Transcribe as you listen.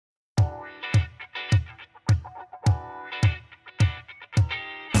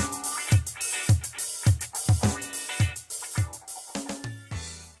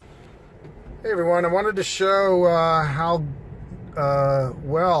Hey everyone, I wanted to show how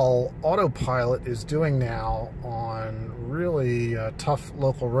well Autopilot is doing now on really tough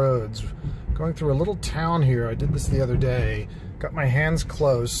local roads. Going through a little town here, I did this the other day, got my hands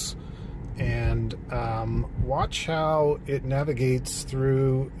close, and watch how it navigates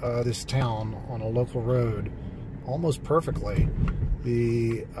through this town on a local road almost perfectly.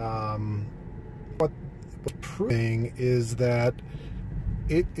 What's proving is that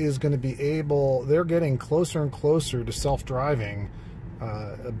it is going to be able, they're getting closer and closer to self-driving,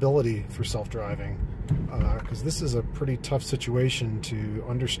 ability for self-driving, because this is a pretty tough situation to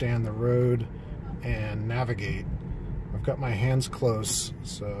understand the road and navigate. I've got my hands close,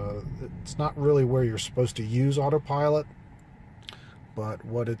 so it's not really where you're supposed to use Autopilot, but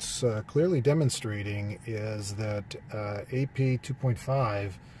what it's clearly demonstrating is that AP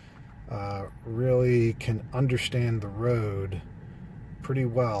 2.5 really can understand the road pretty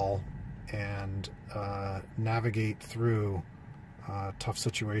well and navigate through tough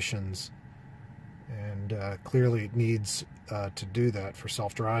situations, and clearly it needs to do that for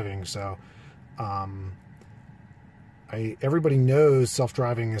self-driving. So everybody knows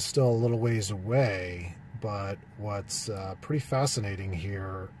self-driving is still a little ways away, but what's pretty fascinating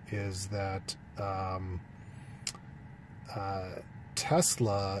here is that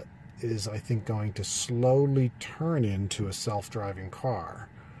Tesla is, I think, going to slowly turn into a self-driving car.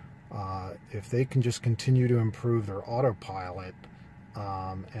 If they can just continue to improve their autopilot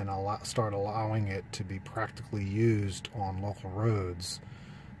and start allowing it to be practically used on local roads,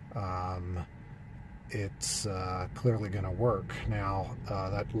 it's clearly going to work. Now,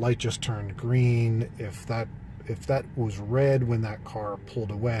 that light just turned green. If that was red when that car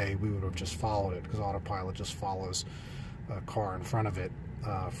pulled away, we would have just followed it, because Autopilot just follows a car in front of it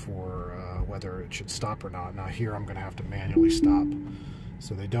for whether it should stop or not. Now here I'm going to have to manually stop.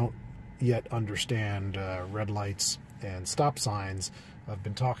 So they don't yet understand red lights and stop signs. I've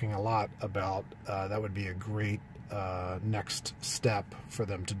been talking a lot about that would be a great next step for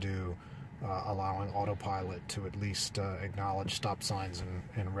them to do, allowing Autopilot to at least acknowledge stop signs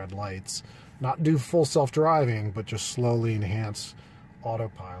and red lights. Not do full self-driving, but just slowly enhance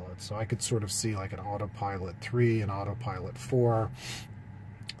Autopilot. So I could sort of see like an Autopilot 3 and Autopilot 4.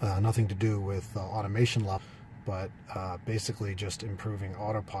 Nothing to do with automation level, but basically just improving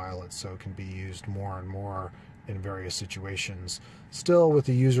Autopilot so it can be used more and more in various situations. Still with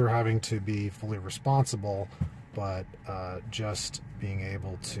the user having to be fully responsible, but just being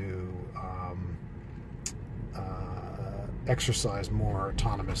able to exercise more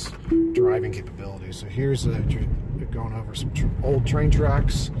autonomous driving capabilities. So here's going over some old train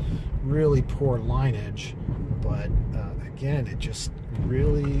tracks, really poor lineage, but again, it just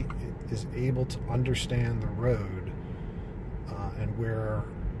really is able to understand the road and where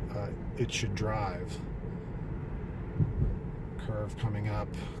it should drive. Curve coming up,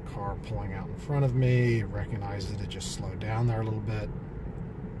 car pulling out in front of me, recognizes it just slowed down there a little bit.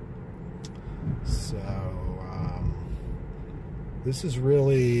 So this is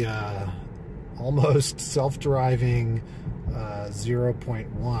really almost self-driving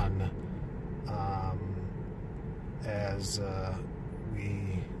 0.1 as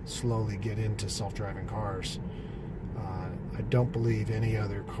we slowly get into self-driving cars. I don't believe any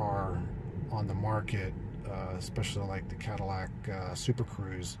other car on the market, especially like the Cadillac Super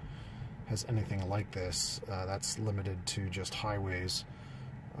Cruise, has anything like this. That's limited to just highways.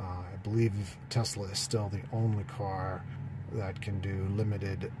 I believe Tesla is still the only car that can do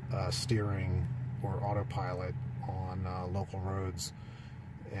limited steering or autopilot on local roads.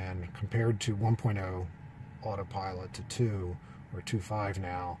 And compared to 1.0 autopilot to 2 or 2.5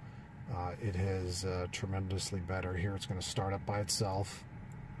 now, it is tremendously better. Here it's going to start up by itself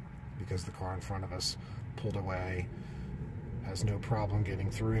because the car in front of us pulled away, has no problem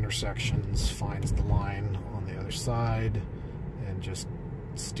getting through intersections, finds the line on the other side, and just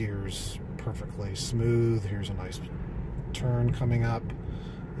steers perfectly smooth. Here's a nice turn coming up.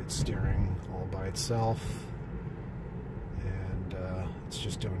 It's steering all by itself, and it's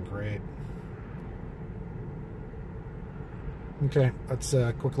just doing great. Okay, that's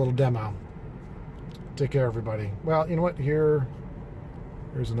a quick little demo. Take care, everybody. Well, you know what? Here's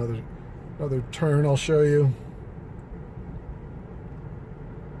another turn I'll show you.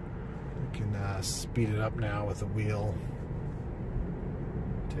 We can speed it up now with the wheel.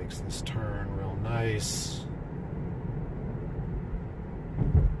 Takes this turn real nice,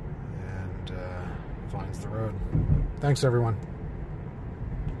 and finds the road. Thanks, everyone.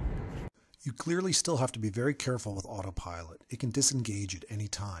 You clearly still have to be very careful with Autopilot. It can disengage at any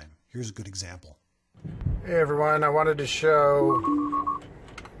time. Here's a good example. Hey everyone, I wanted to show,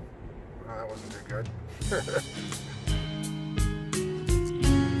 that wasn't good.